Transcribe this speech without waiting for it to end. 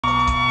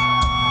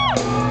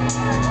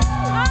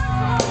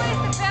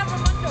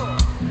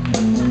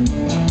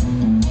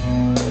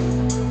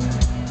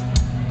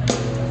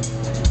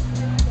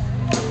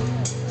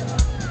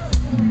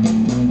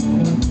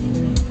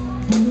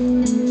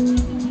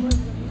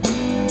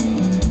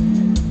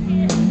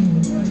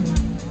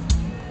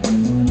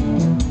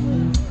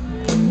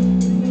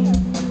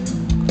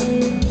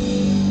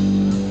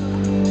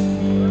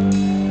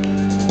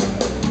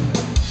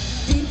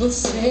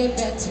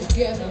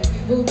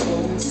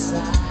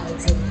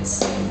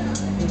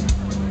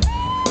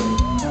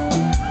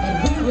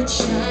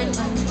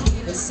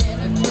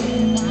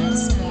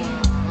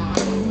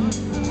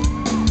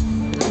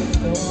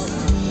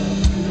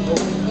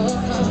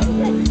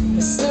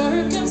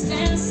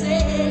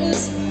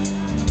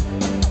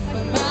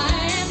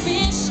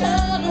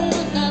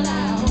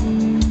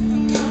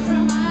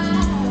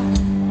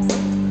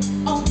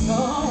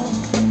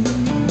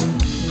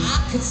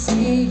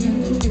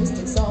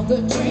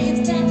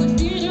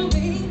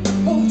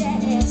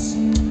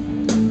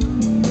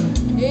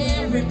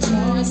every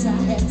choice I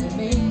had to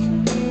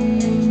make,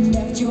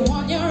 left you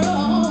on your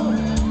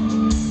own.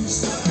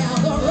 So now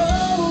the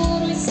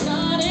road we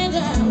started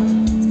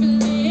down, it's been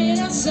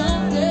leading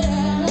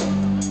someday.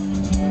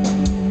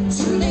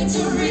 Too late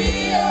to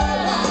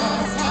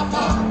realize how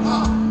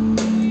far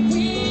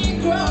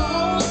we've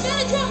grown.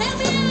 Belladrum, help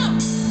me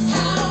out.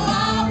 How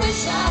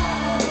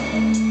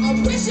I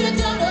wish I'd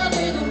done a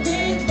little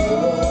bit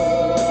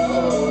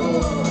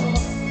more.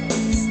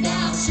 'Cause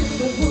now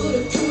shoulda,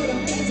 woulda, coulda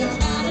means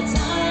I'm out of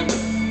time.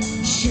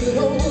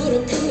 Shoulda, woulda,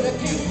 coulda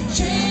can't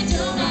change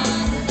your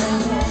mind. I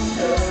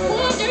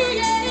wonder,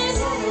 yes,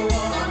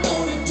 I'm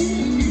gonna do.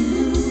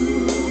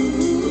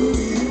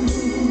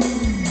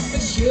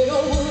 But shoulda,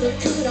 woulda,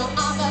 coulda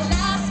are the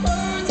last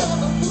words of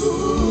a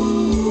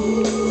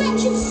fool. Thank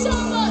you so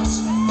much.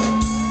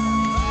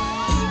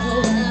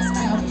 People ask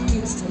how we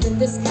used to live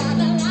this kind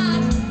of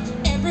life.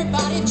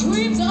 Everybody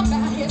dreams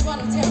about. Here's what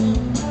I'm telling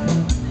them.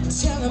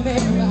 Tell them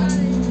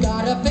everybody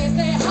gotta face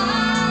their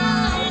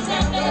highs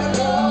and their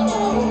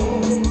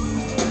lows.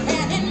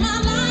 And in my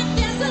life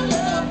there's a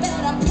love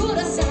that I put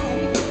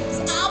aside,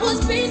 'cause I was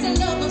busy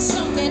loving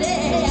something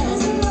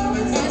else.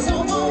 And so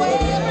for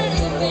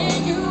everything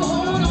you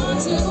hold on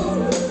to,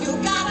 you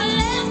gotta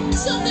let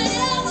something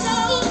else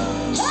know.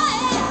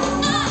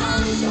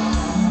 Oh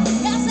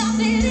yeah, yes I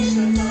did it.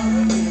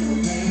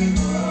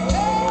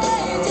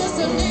 Hey, just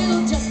a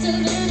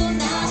little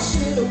now.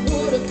 Shoulda,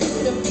 woulda,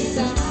 coulda means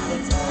I'm out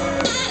of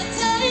time.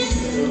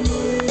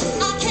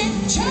 I can't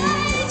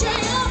change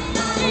your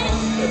mind.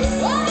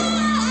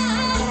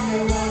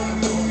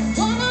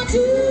 Wanna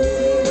do,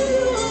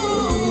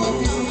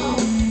 come on.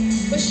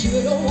 But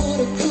shoulda,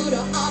 woulda, coulda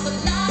are the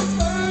last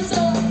words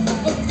of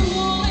a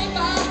fool. If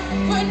I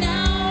for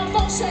now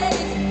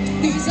forsake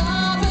these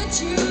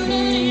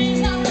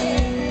opportunities I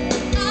made,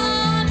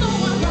 I know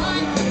I'm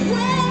right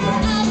where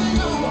I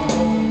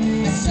belong.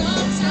 And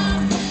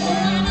sometimes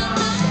when I'm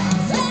out,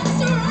 that's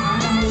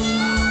right.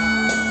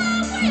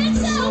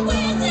 It's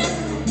always this.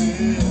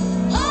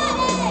 Oh,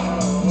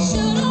 hey.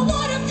 Shoulda,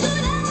 woulda,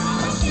 coulda,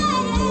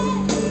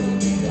 yeah.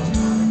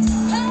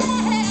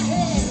 Hey,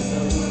 hey.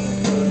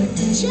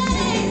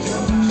 Change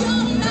your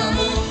mind.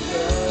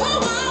 Oh,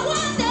 I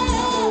wonder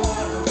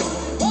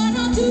what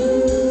I do.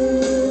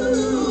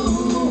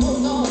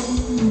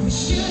 Lord.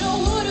 Shoulda,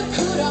 woulda,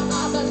 coulda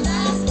are the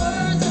last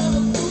words of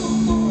a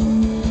fool.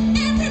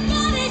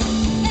 Everybody,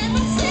 let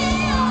me see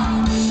ya.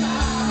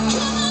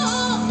 Come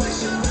on.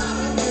 Wish you'd done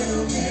a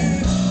little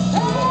bit.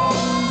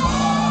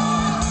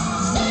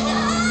 Sing it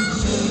out.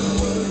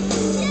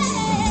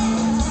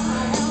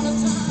 Yeah. All the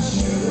time.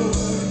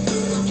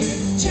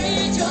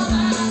 Change your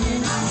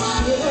mind. I'm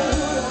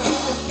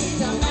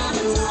out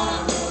of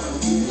time.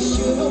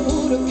 Shoulda,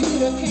 woulda,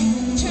 coulda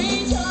can't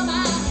change your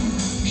mind.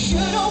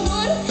 Shoulda,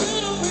 woulda,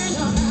 coulda,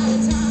 I'm out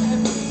of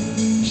time.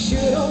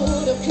 Shoulda,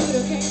 woulda,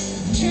 coulda can't